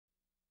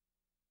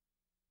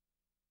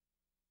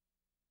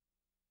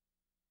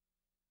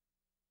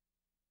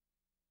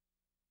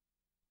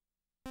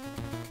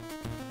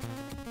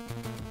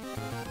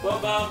Well,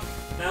 Bob,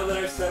 now that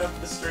I've set up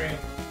the stream,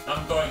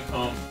 I'm going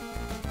home.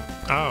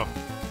 Oh.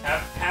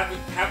 Have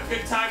a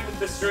good time with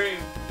the stream.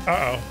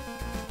 Uh-oh.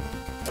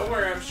 Don't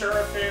worry, I'm sure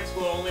our fans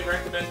will only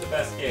recommend the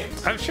best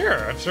games. I'm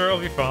sure it'll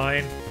be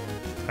fine.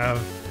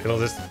 It'll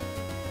just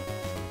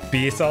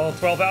be a solid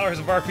 12 hours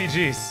of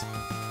RPGs.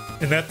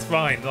 And that's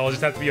fine. I'll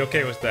just have to be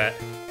okay with that.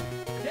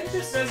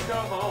 Ninja says go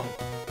home.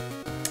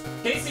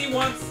 Casey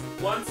wants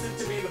it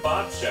to be the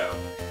Bob show.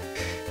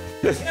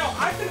 You know,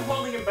 I've been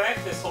holding him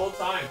back this whole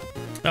time.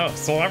 Oh,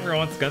 Soul Armor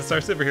wants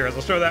Gunstar Superheroes.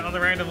 We'll show that on the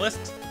random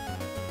list.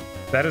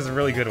 That is a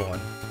really good one.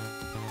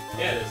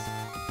 Yeah, it is.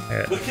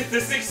 Yeah. Look at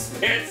this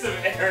expansive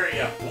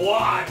area.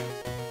 What?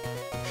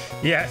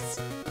 Yes.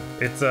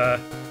 It's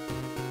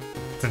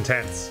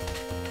intense.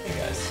 Hey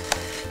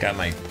guys. Got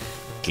my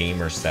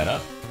gamer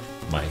setup.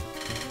 My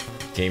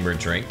gamer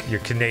drink.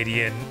 Your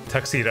Canadian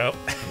tuxedo.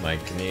 My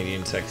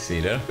Canadian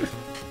tuxedo.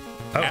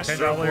 Oh,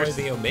 Astro Boy $10.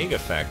 The Omega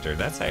Factor.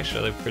 That's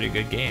actually a pretty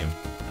good game.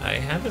 I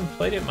haven't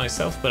played it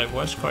myself, but I've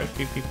watched quite a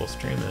few people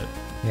stream it.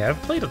 Yeah,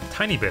 I've played a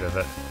tiny bit of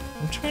it.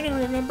 I'm trying to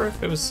remember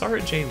if it was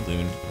Sarah J.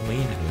 Lean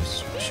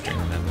who's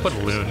streaming that. What a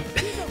loon.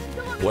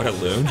 What a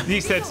loon?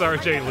 You said Sarah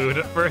J. Loon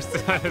at first.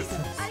 Sarah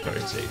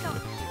J.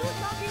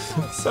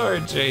 Sarah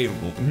J.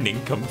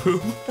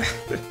 Nincompoop.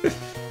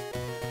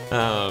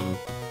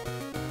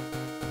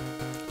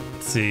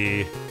 Let's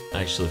see.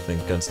 I actually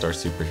think Gunstar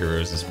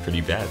Superheroes is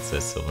pretty bad,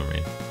 says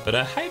Silvermane. But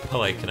hi,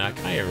 Polikanak.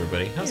 Hi,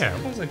 everybody. How's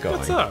it going?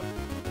 What's up?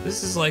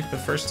 This is like the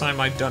first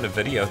time I've done a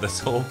video this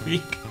whole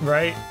week.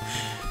 Right?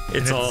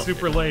 It's all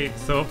super late,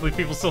 so hopefully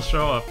people still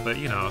show up, but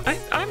you know.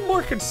 I'm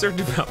more concerned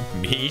about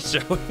me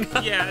showing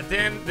up. Yeah,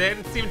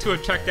 Dan seemed to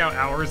have checked out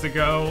hours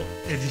ago,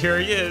 and here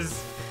he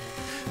is.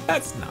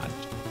 That's not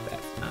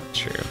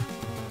true.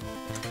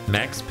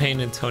 Max Payne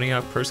and Tony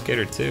Hawk Pro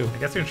Skater 2. I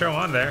guess we can show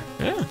on there.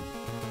 Yeah.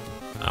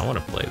 I want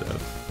to play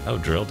those. Oh,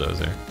 Drill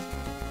Dozer.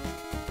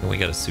 And we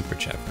got a super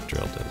chat for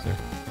Drill Dozer.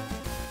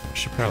 We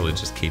should probably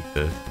just keep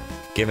the...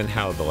 Given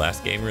how the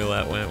last game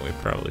Roulette went, we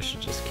probably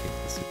should just keep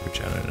the super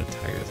chat on an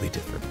entirely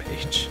different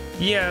page.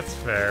 Yeah, that's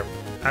fair.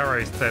 I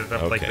already set it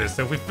up like this,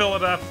 so if we fill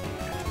it up,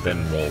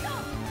 then we'll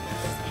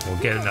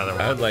get another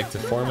one. I would like to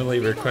formally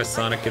request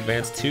Sonic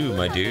Advance 2,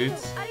 my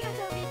dudes.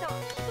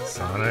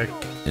 Sonic.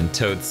 And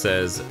Toad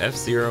says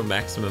F-Zero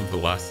maximum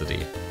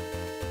velocity.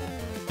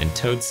 And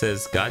Toad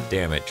says, God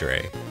damn it,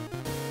 Dre.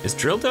 Is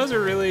Drill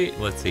Dozer really,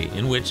 let's see,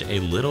 in which a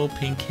little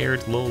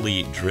pink-haired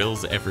loli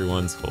drills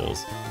everyone's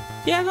holes?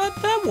 Yeah,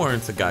 that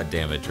warrants a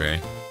goddamn it,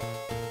 Dre.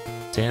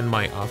 Dan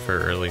might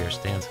offer earlier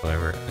stands,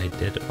 however, I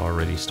did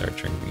already start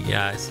drinking.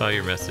 Yeah, I saw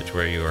your message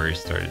where you already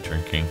started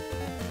drinking.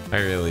 I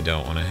really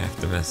don't want to have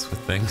to mess with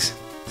things.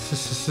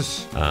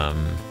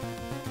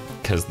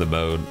 Because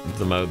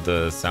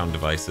the sound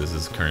devices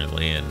is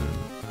currently in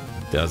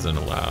doesn't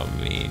allow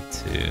me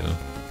to...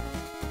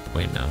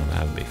 Wait, no,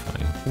 that would be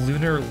fine.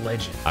 Lunar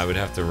Legend. I would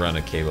have to run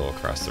a cable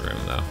across the room,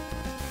 though.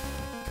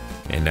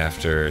 And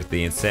after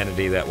the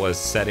insanity that was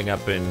setting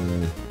up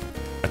in...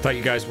 I thought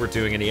you guys were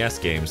doing NES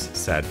games,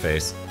 sad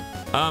face.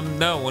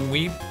 No, when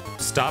we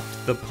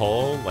stopped the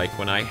poll, like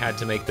when I had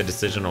to make the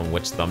decision on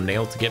which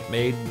thumbnail to get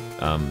made,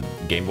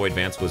 Game Boy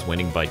Advance was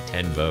winning by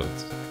 10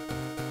 votes.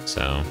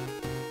 So,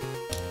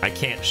 I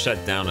can't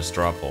shut down a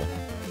straw poll.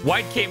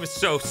 White game is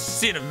so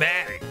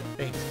cinematic!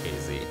 Thanks,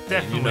 KZ.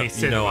 Definitely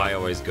you know I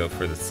always go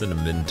for the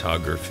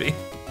cinematography.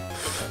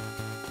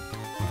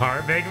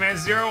 Alright, Mega Man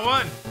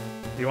 01.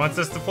 He wants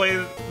us to play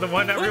the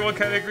one everyone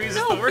kind of agrees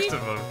is the worst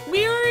of them.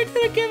 We already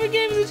did Given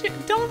Games a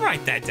chance. Don't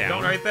write that down.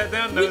 Don't write that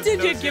down? We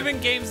did get Given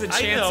Games a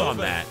chance on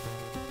that.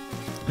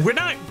 We're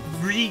not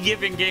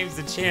re-giving games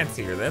a chance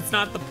here. That's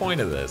not the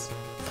point of this.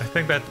 I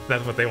think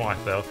that's what they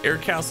want, though.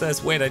 Eric Cal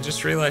says, wait, I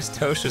just realized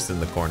Tosha's in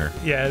the corner.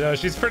 Yeah, no,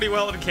 she's pretty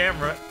well in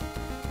camera.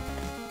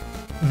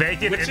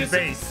 Megan and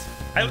Base.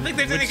 I don't think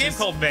there's any game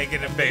called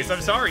Megan and Base.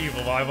 I'm sorry,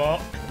 Evil Eyeball.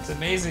 It's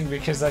amazing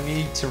because I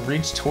need to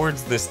reach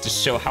towards this to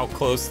show how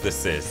close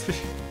this is.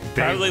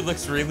 Probably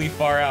looks really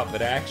far out,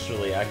 but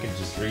actually I could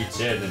just reach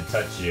in and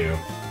touch you.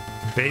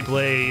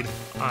 Beyblade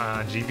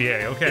on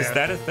GBA. Okay. Is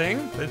that a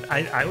thing?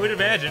 I would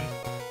imagine.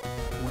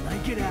 When I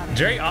get out of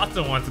Jerry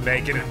also wants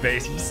Megan and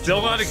Base.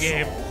 Still not a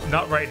game.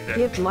 Not writing it.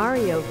 Give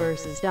Mario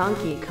versus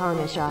Donkey Kong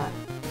a shot.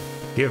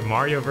 Give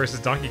Mario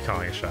versus Donkey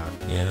Kong a shot.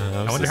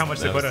 Yeah. I wonder how much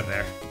they put in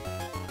there.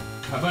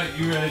 How about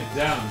you write it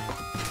down?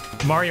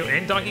 Mario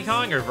and Donkey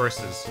Kong or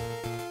versus?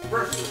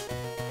 Versus.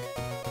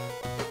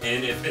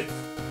 And if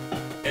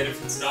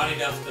it's not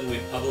enough, then we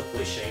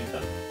publicly shame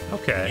them.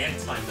 Okay. And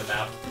time them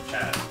out in the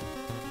chat.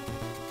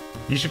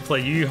 You should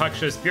play Yu Yu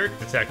Hakusho Spirit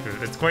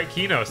Detective. It's quite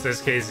Kino,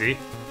 says KZ.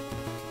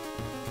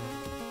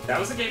 That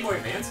was a Game Boy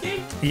Advance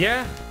game?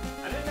 Yeah.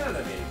 I didn't know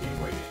that made a Game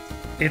Boy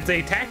Advance. It's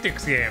a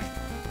tactics game.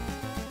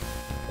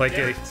 Like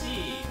Derek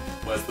T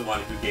was the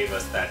one who gave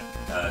us that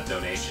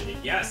donation.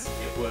 Yes,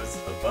 it was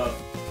above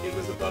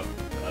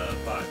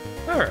 5.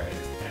 All right.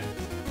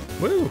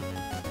 Woo.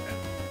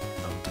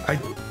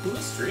 Who's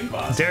Stream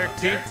Boss? Derek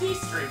T. Derek T.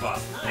 Stream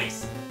Boss.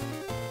 Nice.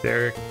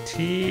 Derek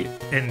T.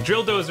 And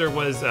Drill Dozer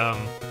was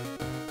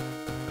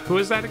Who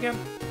is that again?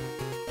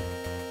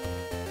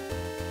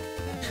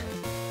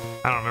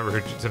 I don't remember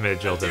who submitted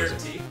Jill Dozer.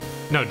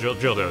 No, Jill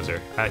Dozer.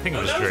 I think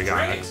it was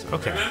Dragonics.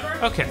 Okay. Remember?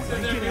 Okay. It's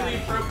a really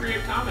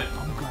appropriate comment.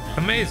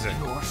 Amazing.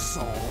 Your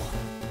soul.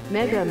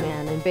 Mega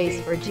Man and Base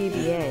for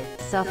GBA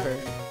suffered.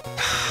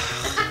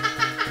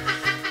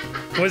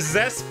 Was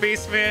that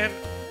Spaceman?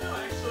 No,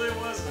 actually it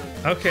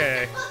wasn't.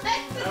 Okay.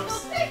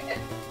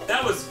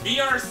 That was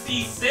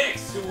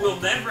VRC6, who will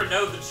never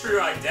know the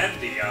true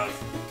identity of.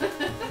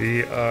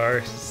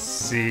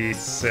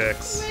 VRC6.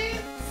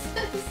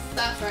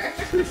 Suffer.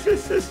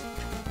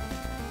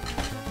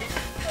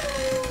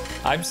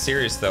 I'm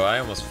serious though, I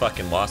almost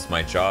fucking lost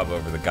my job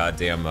over the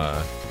goddamn,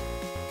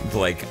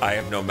 like, I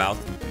have no mouth,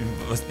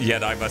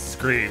 yet I must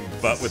scream,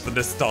 but with the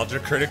nostalgia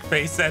critic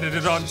face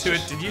edited onto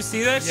it. Did you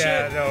see that shit?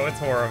 Yeah, no, it's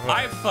horrible.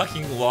 I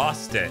fucking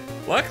lost it.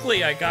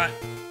 Luckily, I got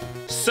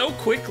so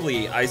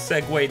quickly, I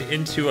segued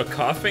into a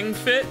coughing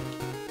fit.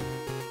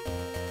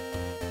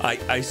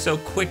 I so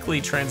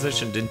quickly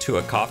transitioned into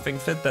a coughing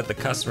fit that the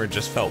customer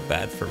just felt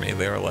bad for me.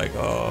 They were like,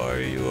 "Oh, are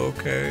you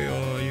okay?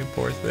 Oh, you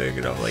poor thing."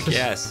 And I'm like,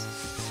 "Yes."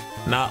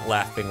 Not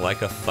laughing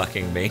like a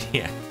fucking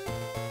maniac.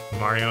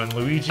 Mario and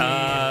Luigi.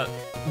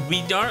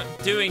 We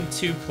aren't doing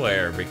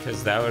 2-player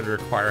because that would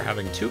require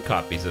having 2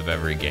 copies of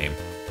every game.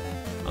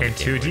 And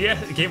 2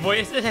 Game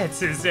Boy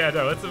Advances. Yeah,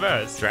 no, it's the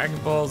best. Dragon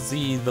Ball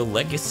Z: The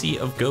Legacy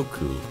of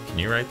Goku. Can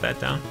you write that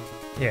down?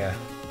 Yeah.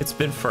 It's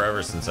been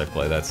forever since I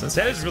played that.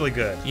 That is really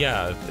good.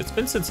 Yeah, it's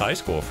been since high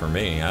school for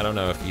me. I don't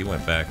know if you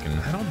went back and...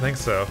 I don't think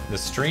so. The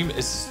stream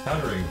is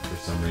stuttering for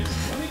some reason.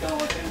 Let me go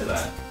look into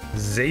that.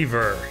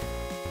 Xaver.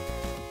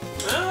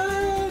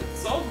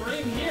 It's all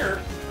green here.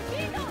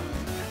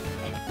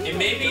 It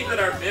may be that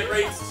our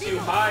bitrate's too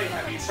high.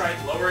 Have you tried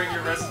lowering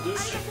your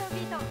resolution?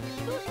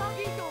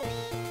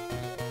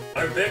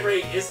 Our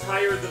bitrate is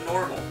higher than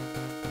normal,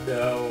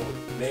 so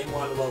you may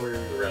want to lower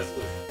your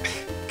resolution.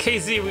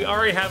 KZ, we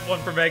already have one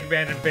for Mega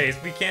Man and Base.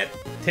 We can't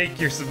take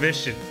your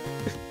submission.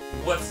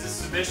 What's his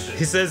submission?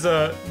 He says,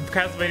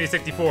 Castlevania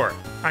 64.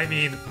 I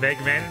mean,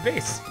 Mega Man and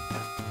Base.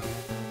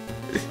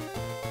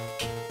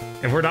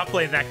 And we're not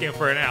playing that game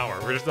for an hour.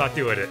 We're just not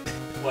doing it.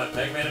 What,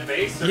 Mega Man and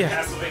Base or Yeah.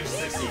 Castlevania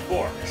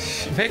 64?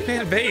 Mega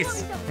Man and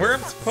Base. Where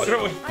am I supposed to...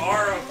 You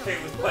are okay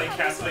with playing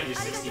Castlevania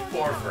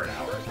 64 for an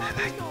hour.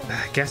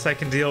 I guess I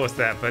can deal with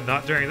that, but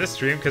not during this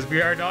stream because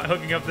we are not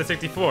hooking up the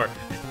 64.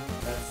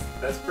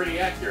 That's pretty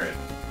accurate.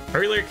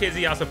 Earlier,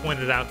 KZ also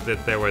pointed out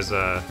that there was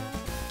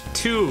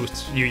 2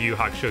 Yu Yu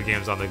Hakusho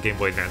games on the Game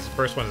Boy Advance. The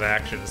first one is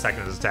action, the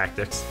second is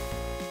tactics.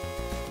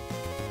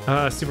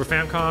 Super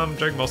Famicom,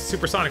 Dragon Ball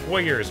Supersonic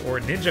Warriors, or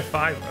Ninja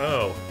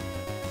 5-0.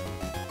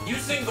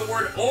 Using the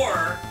word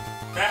 "or,"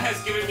 that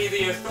has given me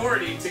the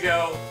authority to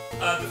go,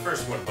 the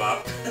first one,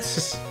 Bob.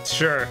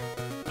 Sure.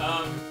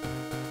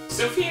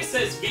 Sophia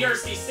says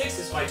VRC6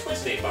 is my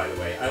Twitch name, by the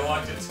way. I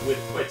logged in with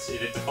Twitch and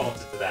it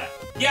defaulted to that.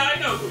 Yeah, I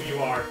know who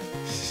you are.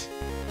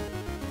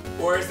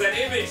 Or as that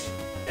image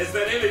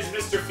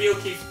Mr. Field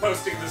keeps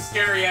posting the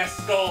scary ass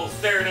skull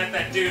staring at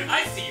that dude.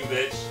 I see you,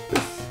 bitch.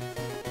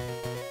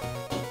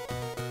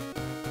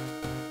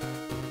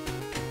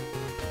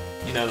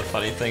 You know, the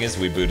funny thing is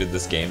we booted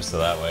this game so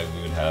that way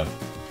we would have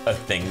a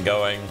thing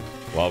going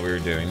while we were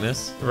doing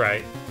this.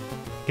 Right.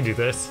 You can do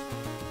this.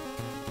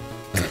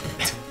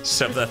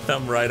 Shove that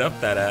thumb right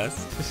up that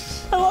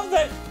ass. I love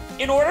that.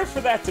 In order for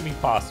that to be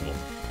possible.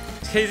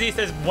 KZ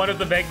says one of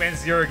the Mega Man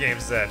Zero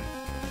games then.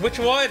 Which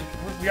one?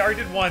 We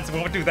already did one, so we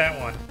won't do that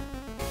one.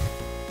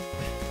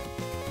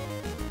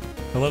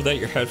 I love that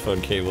your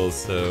headphone cable is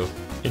so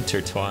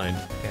intertwined.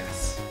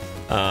 Yes.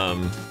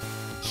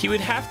 He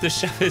would have to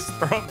shove his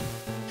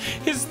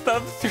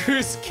thumb through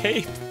his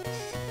cape.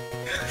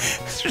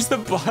 It's just the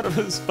bottom of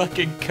his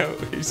fucking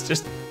coat. He's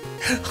just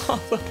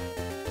all up.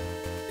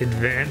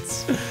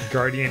 Advanced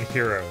Guardian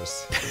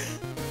Heroes.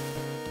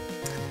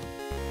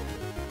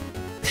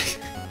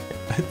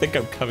 I think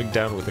I'm coming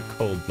down with a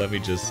cold. Let me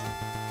just...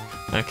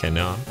 Okay,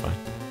 no, I'm fine.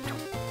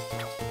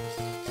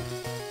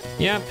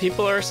 Yeah,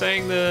 people are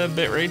saying the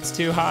bitrate's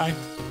too high.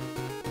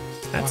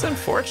 That's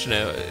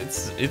unfortunate.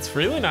 It's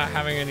really not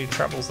having any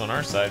troubles on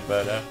our side,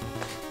 but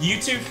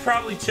YouTube's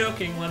probably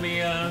choking. Let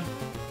me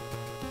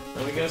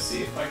go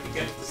see if I can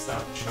get it to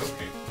stop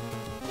choking.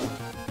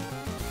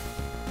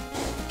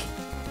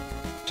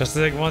 Just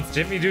like once,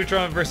 Jimmy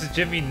Neutron versus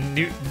Jimmy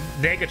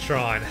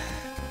Negatron.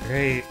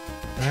 Great.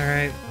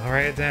 Alright, I'll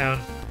write it down.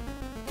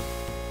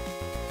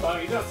 Bob,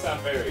 you don't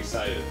sound very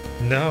excited.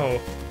 No.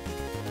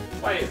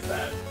 Why is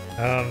that?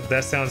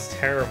 That sounds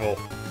terrible.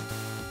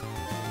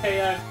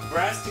 Hey, I've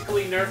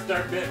drastically nerfed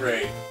our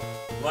bitrate.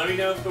 Let me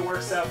know if it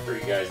works out for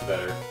you guys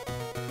better.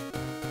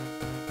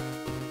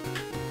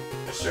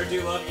 I sure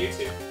do love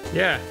YouTube.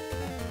 Yeah.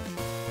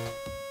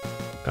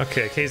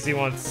 Okay, KZ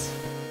wants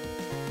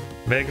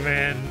Mega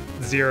Man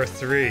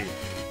 03.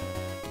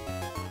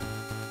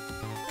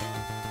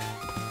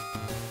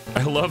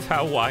 I love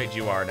how wide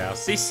you are now.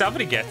 See,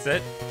 somebody gets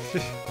it.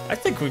 I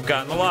think we've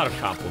gotten a lot of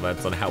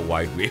compliments on how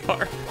wide we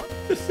are.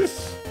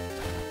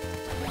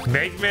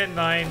 Mega Man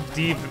 9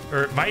 D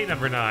or Mighty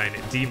Number 9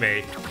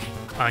 D-Make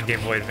on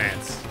Game Boy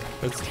Advance.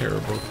 That's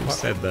terrible. Who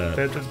said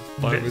that?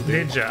 Why would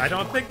they- Ninja. I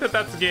don't think that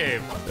that's a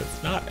game.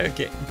 That's not a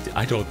game.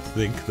 I don't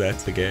think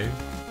that's a game.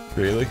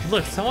 Really?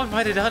 Look, someone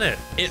might have done it.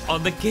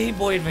 On the Game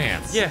Boy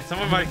Advance. Yeah,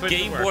 someone might put it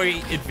to Game work.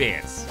 Boy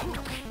Advance.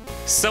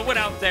 Someone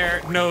out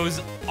there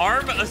knows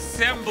ARM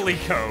assembly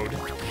code.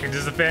 And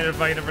just a fan of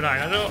fight number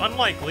 9. I know,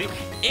 unlikely.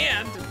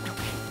 And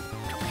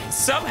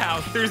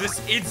somehow, through this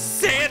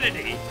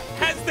insanity,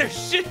 has their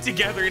shit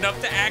together enough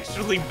to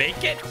actually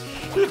make it.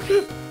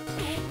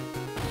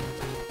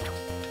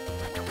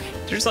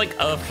 There's like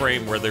a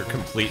frame where they're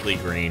completely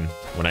green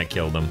when I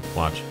kill them.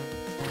 Watch.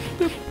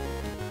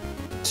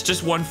 It's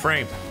just one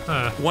frame.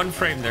 Huh. One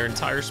frame, their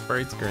entire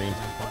sprite's green.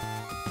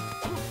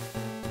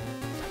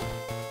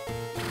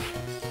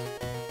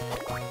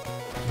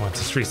 Once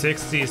it's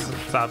 360,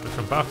 stop it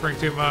from buffering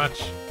too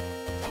much.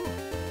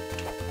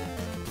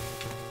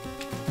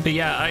 But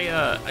yeah,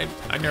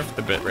 I nerfed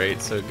the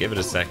bitrate, so give it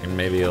a second.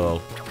 Maybe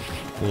it'll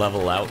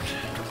level out.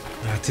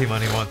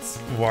 T-Money wants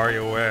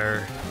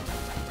WarioWare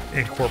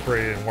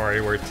incorporated in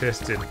WarioWare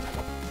Tisted.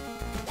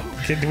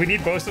 Do we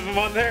need both of them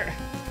on there?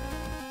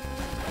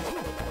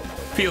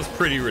 Feels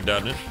pretty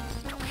redundant.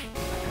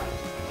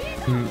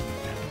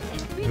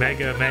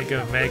 Mega,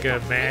 mega, mega,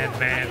 man,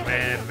 mega,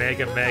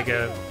 mega,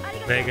 mega,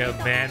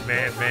 man,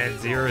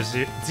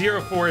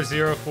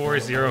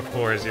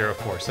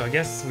 04040404. So I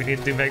guess we need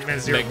to do Mega Man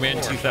 04. Mega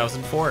Man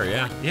 2004,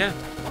 yeah. Yeah.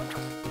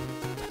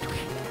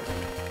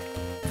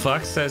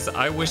 Fox says,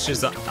 I wish I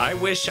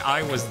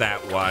was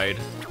that wide.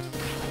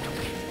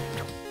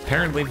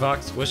 Apparently,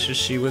 Vox wishes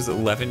she was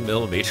 11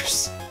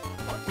 millimeters.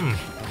 In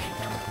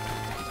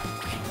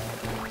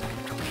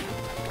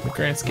the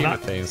grand scheme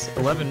of things,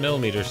 11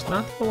 millimeters,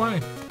 not the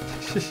line.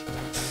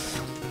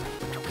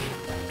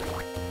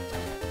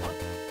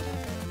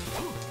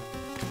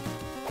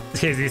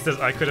 Casey says,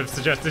 I could have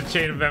suggested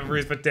Chain of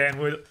Memories, but Dan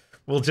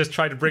will just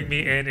try to bring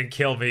me in and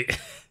kill me.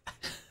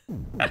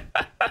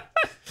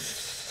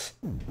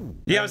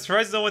 Yeah, I'm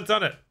surprised no one's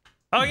done it.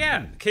 Oh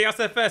yeah, Chaos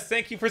FS,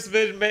 thank you for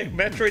submitting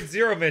Metroid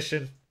Zero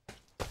mission.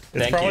 It's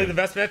Thank probably you. the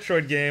best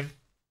Metroid game.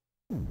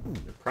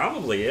 It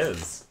probably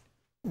is.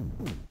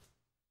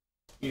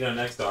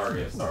 Next to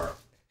Aria of Sorrow.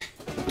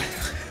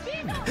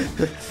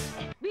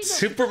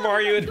 Super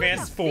Mario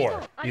Advance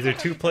 4. Either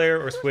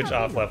 2-player or switch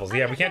off levels.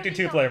 Yeah, we can't do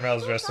 2-player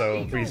levels,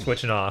 so we're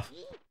switching off.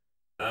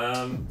 So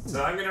I'm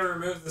gonna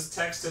remove this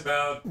text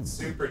about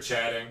super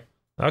chatting.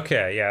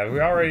 Okay, yeah,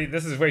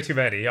 this is way too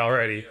many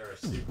already. We are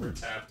super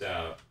tapped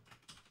out.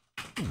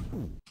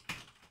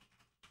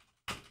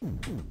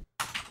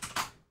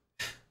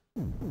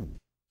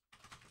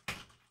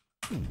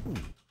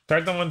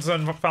 Start the ones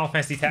on Final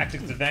Fantasy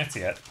Tactics Advance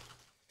yet.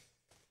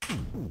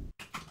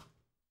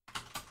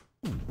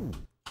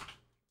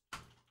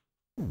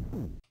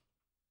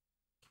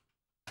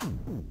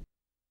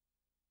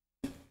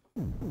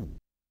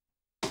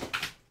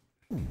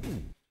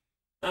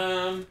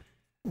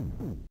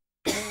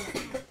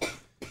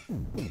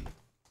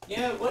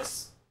 Yeah, it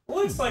looks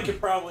like it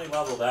probably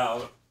leveled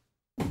out.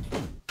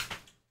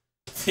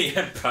 The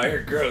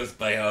Empire grows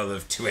by all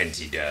of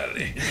 $20.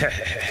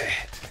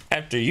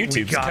 After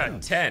YouTube's got cut him.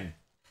 10.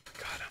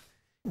 Got him.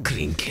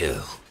 Clean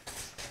kill.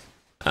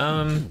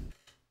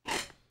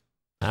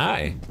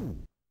 Hi.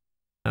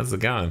 How's it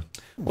going?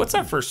 What's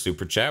our first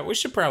super chat? We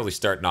should probably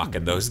start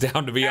knocking those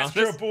down, to be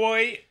Astro honest.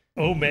 Boy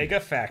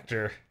Omega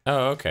Factor.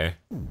 Oh, okay.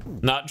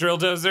 Not Drill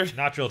Dozer?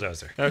 Not Drill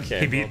Dozer.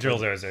 Okay, He beat well, Drill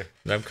Dozer.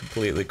 I'm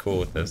completely cool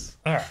with this.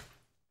 Alright.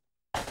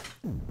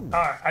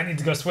 Alright, I need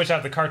to go switch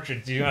out the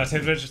cartridge. Do you want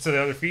to switch to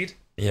the other feed?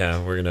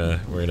 Yeah, we're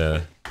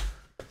gonna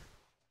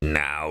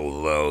now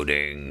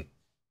loading.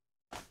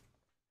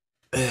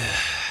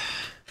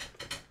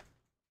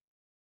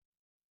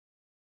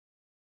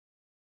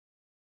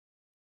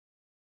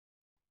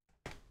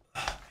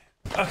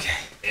 Okay.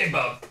 Hey,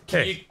 Bob.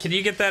 Hey. Can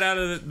you get that out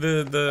of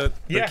the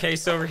Yeah.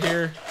 case over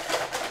here?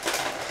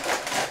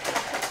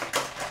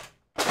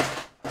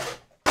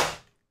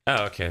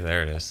 Oh, okay,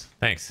 there it is.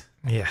 Thanks.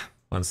 Yeah.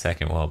 1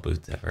 second while it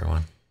boots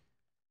everyone.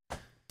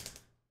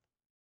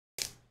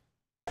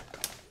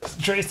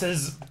 Trey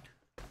says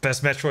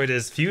best Metroid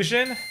is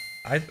Fusion.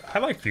 I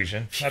like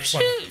Fusion. That's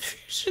fun.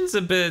 Fusion's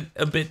a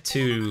bit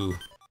too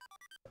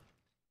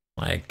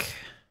like.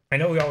 I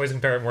know we always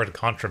compare it more to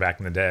Contra back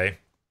in the day.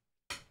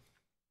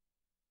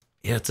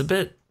 Yeah, it's a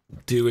bit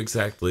do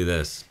exactly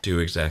this, do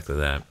exactly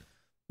that.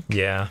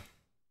 Yeah.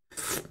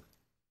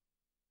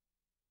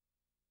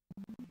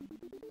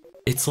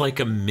 It's like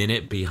a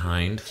minute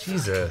behind.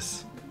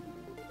 Jesus.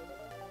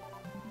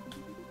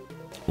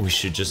 We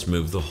should just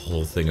move the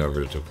whole thing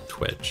over to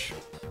Twitch.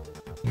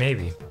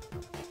 Maybe.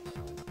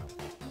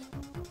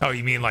 Oh,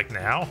 you mean like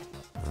now?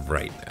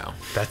 Right now.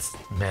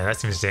 Man, that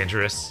seems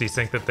dangerous. Do you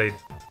think that they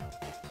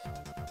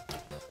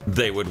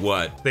They would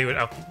what? would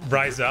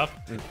rise up?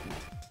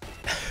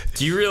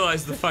 Do you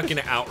realize the fucking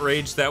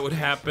outrage that would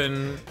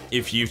happen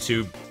if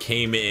YouTube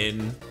came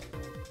in?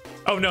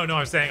 Oh no,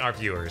 I'm saying our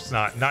viewers,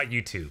 not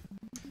YouTube.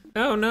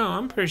 Oh no,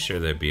 I'm pretty sure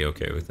they'd be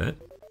okay with it.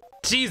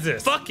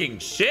 Jesus. Fucking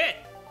shit!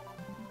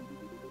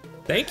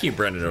 Thank you,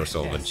 Brendan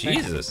O'Sullivan.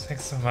 Jesus.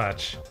 Thanks so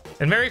much.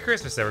 And Merry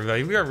Christmas,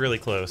 everybody. We are really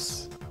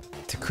close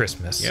to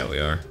Christmas. Yeah, we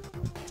are.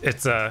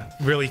 It's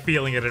really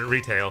feeling it at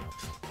retail.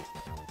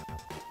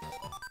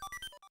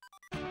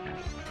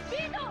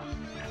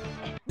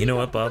 You know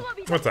what, Bob?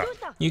 What's up?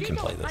 You can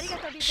play this.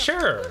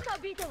 Sure.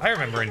 I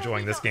remember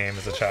enjoying this game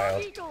as a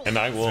child. And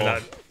I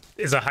will.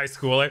 As a high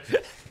schooler.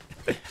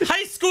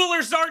 High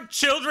schoolers aren't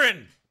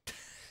children!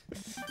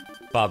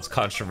 Bob's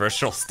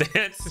controversial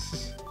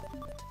stance.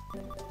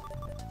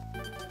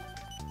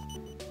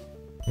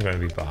 I'm gonna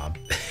be Bob.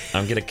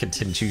 I'm gonna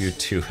continue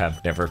to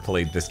have never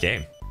played this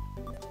game.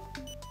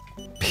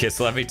 Because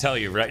let me tell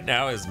you, right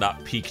now is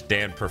not peak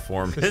Dan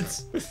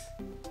performance.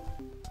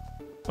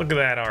 Look at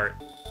that art.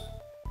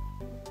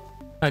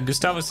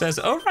 Gustavo says,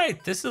 oh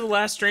right, this is the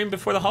last stream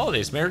before the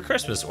holidays. Merry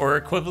Christmas, or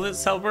equivalent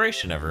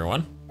celebration,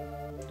 everyone.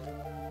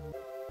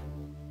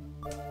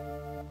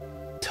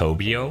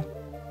 Tobio?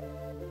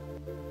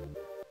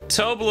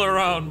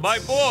 Toblerone, my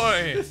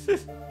boy!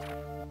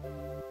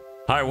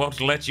 I won't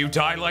let you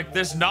die like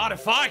this, not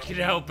if I can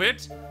help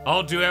it.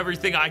 I'll do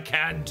everything I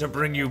can to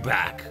bring you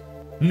back.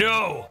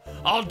 No,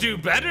 I'll do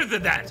better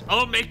than that.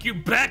 I'll make you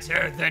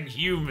better than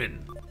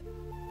human.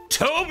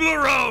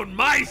 Toblerone,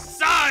 my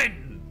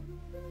son!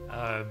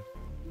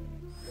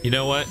 You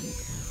know what?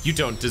 You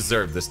don't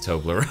deserve this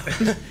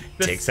Toblerone.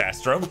 Takes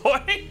Astro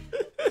Boy.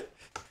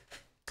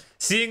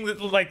 Seeing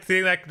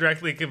that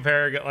directly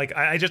compare, like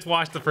I just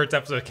watched the first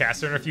episode of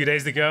Castern a few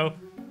days ago.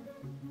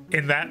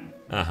 In that,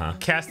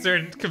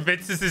 Castern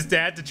convinces his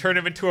dad to turn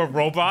him into a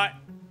robot,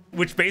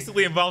 which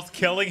basically involves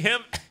killing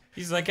him.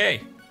 He's like,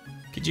 hey,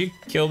 could you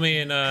kill me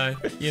and,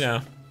 you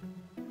know,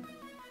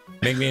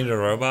 make me into a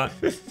robot?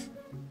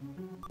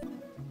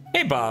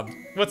 Hey, Bob.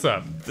 What's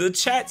up? The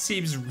chat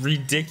seems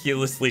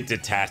ridiculously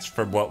detached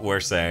from what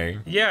we're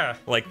saying. Yeah.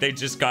 Like, they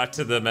just got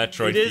to the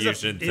Metroid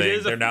Fusion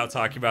thing. They're now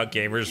talking about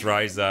Gamers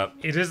Rise Up.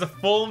 It is a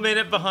full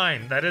minute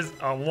behind. That is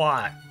a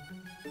lot.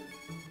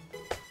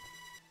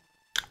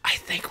 I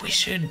think we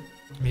should...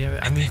 Yeah,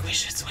 I think we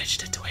should switch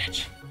to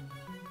Twitch.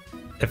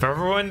 If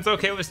everyone's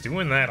okay with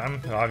doing that,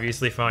 I'm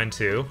obviously fine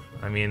too.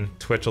 I mean,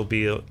 Twitch will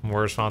be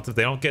more responsive.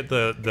 They don't get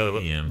the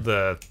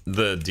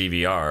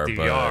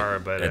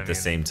DVR, but at the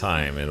same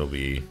time, it'll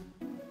be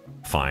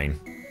fine.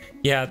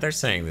 Yeah, they're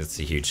saying that's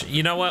a huge...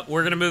 You know what?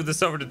 We're gonna move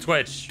this over to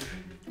Twitch.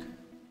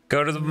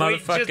 Go to the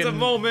motherfucking just a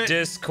moment.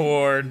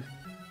 Discord.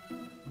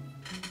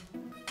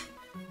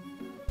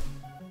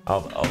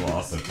 I'll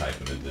also type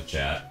it into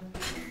chat.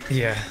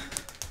 Yeah.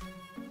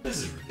 This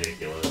is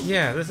ridiculous.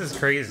 Yeah, this is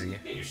crazy.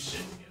 Get your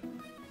shit together.